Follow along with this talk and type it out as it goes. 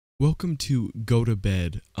Welcome to Go to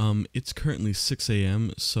Bed. It's currently 6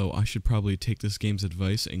 a.m., so I should probably take this game's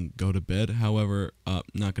advice and go to bed. However,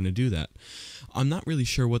 not gonna do that. I'm not really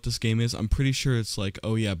sure what this game is. I'm pretty sure it's like,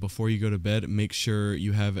 oh yeah, before you go to bed, make sure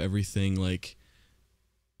you have everything, like,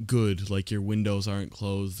 good. Like, your windows aren't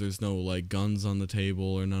closed, there's no, like, guns on the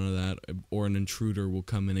table or none of that, or an intruder will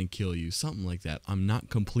come in and kill you. Something like that. I'm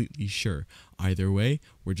not completely sure. Either way,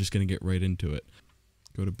 we're just gonna get right into it.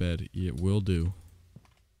 Go to bed. It will do.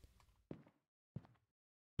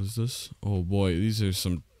 What is this? Oh boy, these are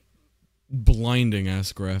some blinding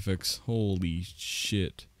ass graphics. Holy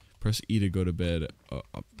shit. Press E to go to bed.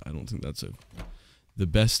 I don't think that's the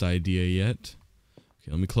best idea yet. Okay,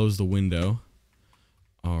 let me close the window.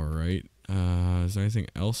 Alright. Is there anything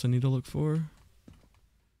else I need to look for?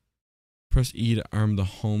 Press E to arm the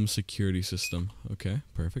home security system. Okay,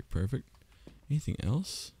 perfect. Anything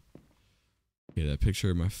else? Okay, that picture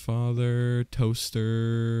of my father.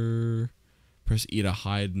 Toaster. Press E to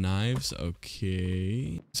hide knives.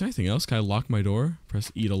 Okay. Is there anything else? Can I lock my door? Press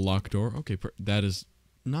E to lock door. Okay, that is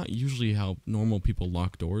not usually how normal people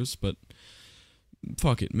lock doors, but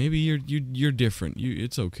fuck it. Maybe you're different.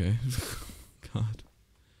 It's okay. God.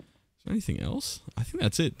 Is there anything else? I think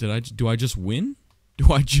that's it. Do I just win?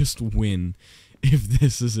 Do I just win if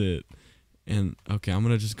this is it? And okay, I'm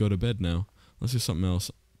gonna just go to bed now. Unless there's something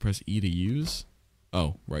else. Press E to use.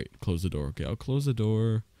 Oh, right. Close the door. Okay, I'll close the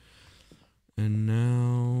door. And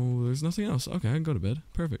now there's nothing else. Okay, I can go to bed.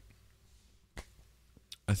 Perfect.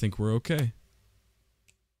 I think we're okay.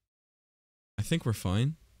 I think we're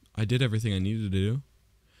fine. I did everything I needed to do.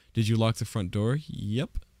 Did you lock the front door?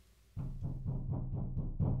 Yep.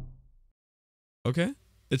 Okay.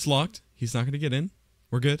 It's locked. He's not going to get in.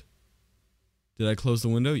 We're good. Did I close the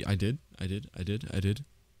window? I did. I did.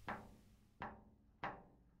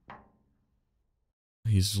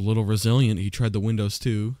 He's a little resilient. He tried the windows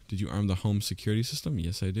too. Did you arm the home security system?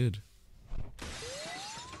 Yes, I did.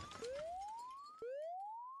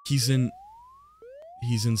 He's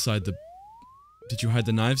inside the... Did you hide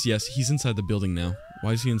the knives? Yes, he's inside the building now.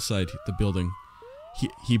 Why is he inside the building?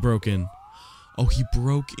 He broke in. Oh, he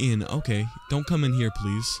broke in. Okay, don't come in here,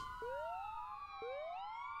 please.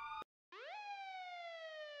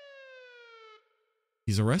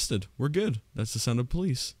 He's arrested. We're good. That's the sound of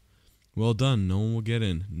police. Well done. No one will get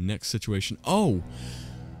in. Next situation. Oh!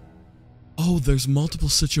 Oh, there's multiple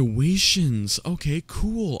situations. Okay,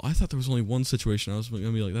 cool. I thought there was only one situation. I was going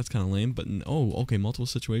to be like, that's kind of lame. But, oh, okay, multiple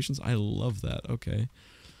situations. I love that. Okay.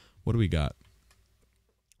 What do we got?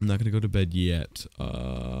 I'm not going to go to bed yet.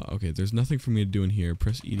 Okay, there's nothing for me to do in here.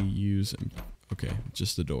 Press E to use. Okay,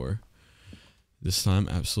 just the door. This time,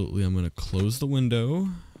 absolutely, I'm going to close the window.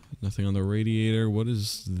 Nothing on the radiator. What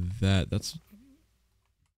is that? That's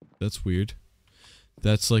weird.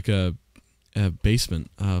 That's like a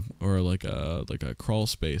basement, or like a crawl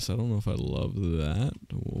space. I don't know if I love that.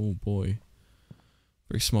 Oh boy.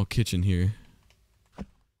 Very small kitchen here.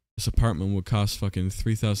 This apartment would cost fucking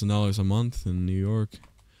 $3,000 a month in New York.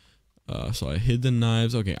 So I hid the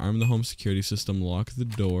knives. Okay, arm the home security system, lock the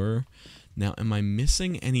door. Now, am I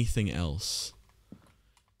missing anything else?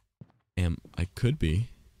 I could be.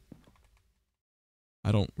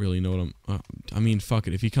 I don't really know what I mean, fuck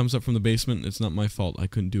it. If he comes up from the basement, it's not my fault. I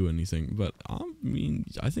couldn't do anything. But, I mean,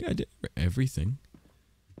 I think I did everything.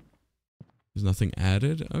 There's nothing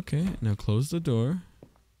added. Okay, now close the door.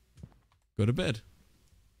 Go to bed.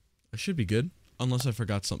 I should be good. Unless I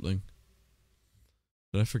forgot something.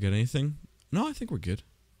 Did I forget anything? No, I think we're good.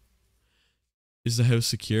 Is the house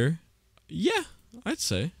secure? Yeah, I'd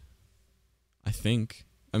say. I think.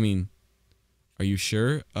 I mean, are you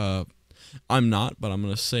sure? I'm not, but I'm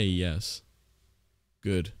gonna say yes.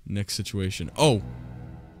 Good. Next situation. Oh!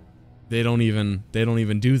 They don't even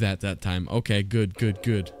do that time. Okay, good.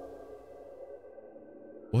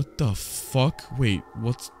 What the fuck? Wait,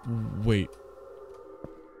 wait.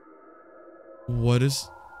 What is...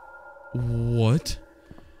 What?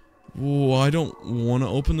 Whoa, I don't want to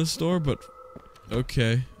open this door, but...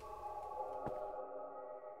 Okay.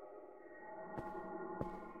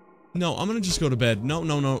 No, I'm gonna just go to bed. No.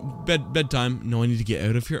 Bedtime. No, I need to get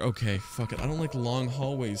out of here. Okay, fuck it. I don't like long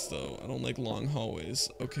hallways, though. I don't like long hallways.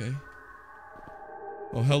 Okay.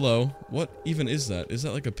 Oh, hello. What even is that? Is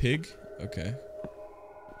that like a pig? Okay.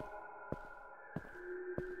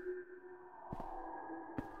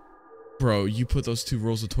 Bro, you put those 2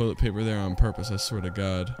 rolls of toilet paper there on purpose, I swear to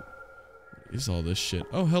God. What is all this shit?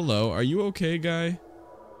 Oh, hello. Are you okay, guy?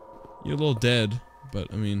 You're a little dead, but,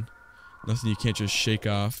 I mean... Nothing you can't just shake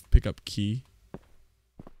off. Pick up key.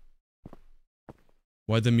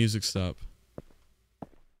 Why'd the music stop?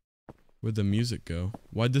 Where'd the music go?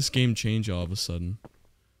 Why'd this game change all of a sudden?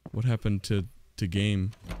 What happened to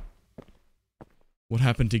game? What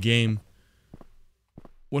happened to game?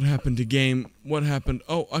 What happened to game? What happened?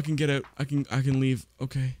 Oh, I can get out. I can leave.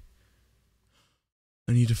 Okay.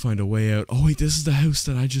 I need to find a way out. Oh wait, this is the house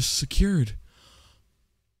that I just secured.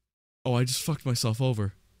 Oh, I just fucked myself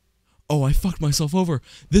over. Oh, I fucked myself over.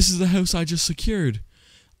 This is the house I just secured.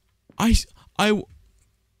 I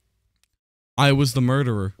was the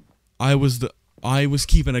murderer. I was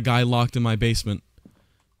keeping a guy locked in my basement.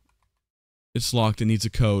 It's locked. It needs a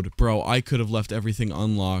code. Bro, I could have left everything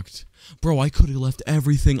unlocked. Bro, I could have left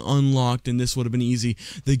everything unlocked and this would have been easy.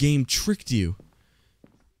 The game tricked you.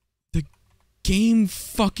 The game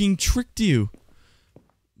fucking tricked you.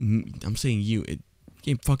 I'm saying you. The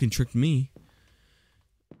game fucking tricked me.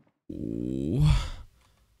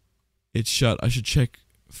 It's shut. I should check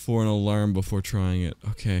for an alarm before trying it.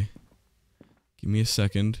 Okay. Give me a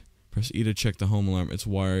second. Press E to check the home alarm. It's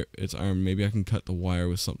wire. It's iron. Maybe I can cut the wire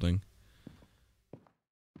with something.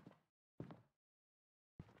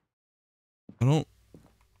 I don't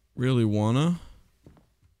really wanna.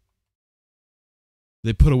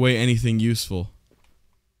 They put away anything useful.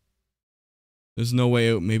 There's no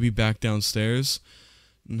way out. Maybe back downstairs?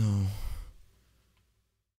 No.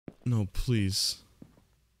 No, please.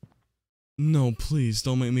 No, please.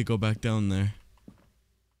 Don't make me go back down there.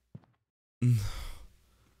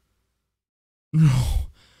 No.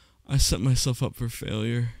 I set myself up for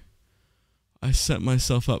failure. I set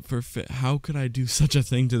myself up for how could I do such a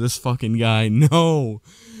thing to this fucking guy? No.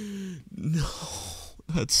 No.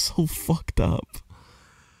 That's so fucked up.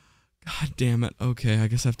 God damn it. Okay, I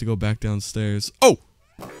guess I have to go back downstairs. Oh!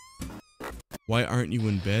 Why aren't you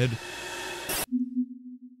in bed?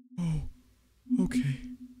 Oh. Okay.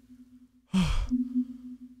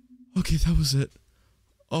 Okay, that was it.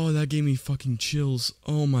 Oh, that gave me fucking chills.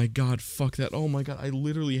 Oh my god, fuck that. Oh my god, I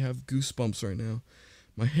literally have goosebumps right now.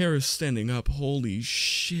 My hair is standing up. Holy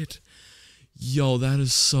shit. Yo, that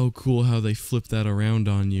is so cool how they flip that around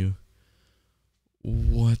on you.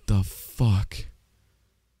 What the fuck?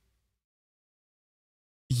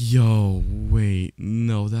 Yo, wait.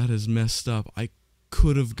 No, that is messed up. I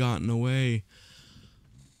could have gotten away.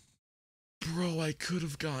 Bro, I could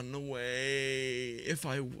have gotten away if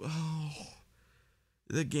I... Oh,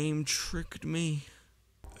 the game tricked me.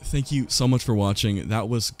 Thank you so much for watching. That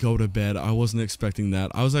was Go to Bed. I wasn't expecting that.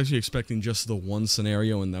 I was actually expecting just the one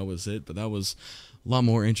scenario and that was it, but that was a lot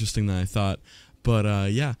more interesting than I thought. But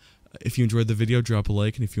yeah, if you enjoyed the video, drop a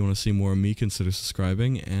like, and if you want to see more of me, consider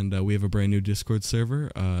subscribing. And we have a brand new Discord server.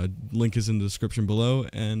 Link is in the description below,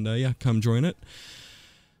 and yeah, come join it.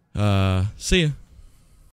 See ya.